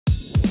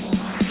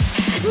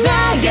流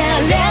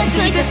れ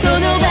着いてそ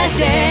の場所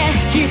で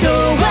人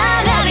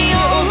は何を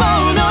思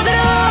うのだろ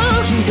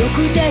う。広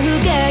くて深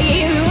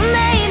い運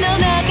命の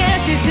中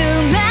沈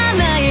ま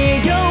ない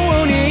よ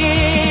う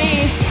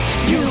に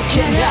You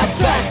cannot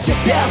trust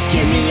yourself,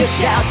 give me your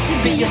shout.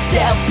 Be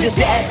yourself to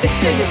death and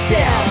show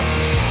yourself.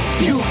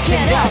 You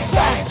cannot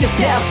trust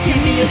yourself, give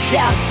me your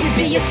shout.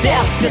 Be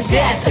yourself to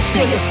death and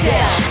show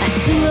yourself.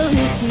 明日を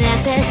失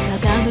ってしまう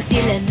かもし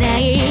れな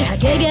い、か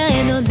けが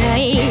えのな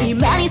い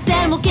今に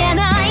さえもけ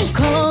ない、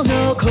こ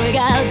の声が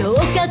どう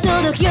か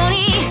届くように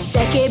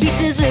叫び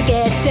続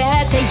けて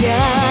てよ。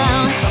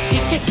追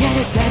いかけ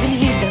るたび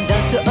にどんどん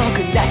遠く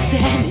なって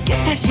逃げ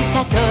出し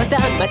た途端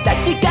また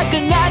近く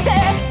なって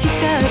来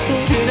たって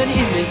るのに見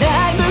え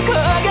ない向こう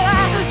が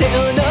手を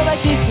伸ば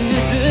し続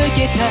け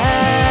た。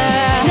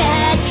泣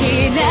き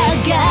な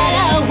がら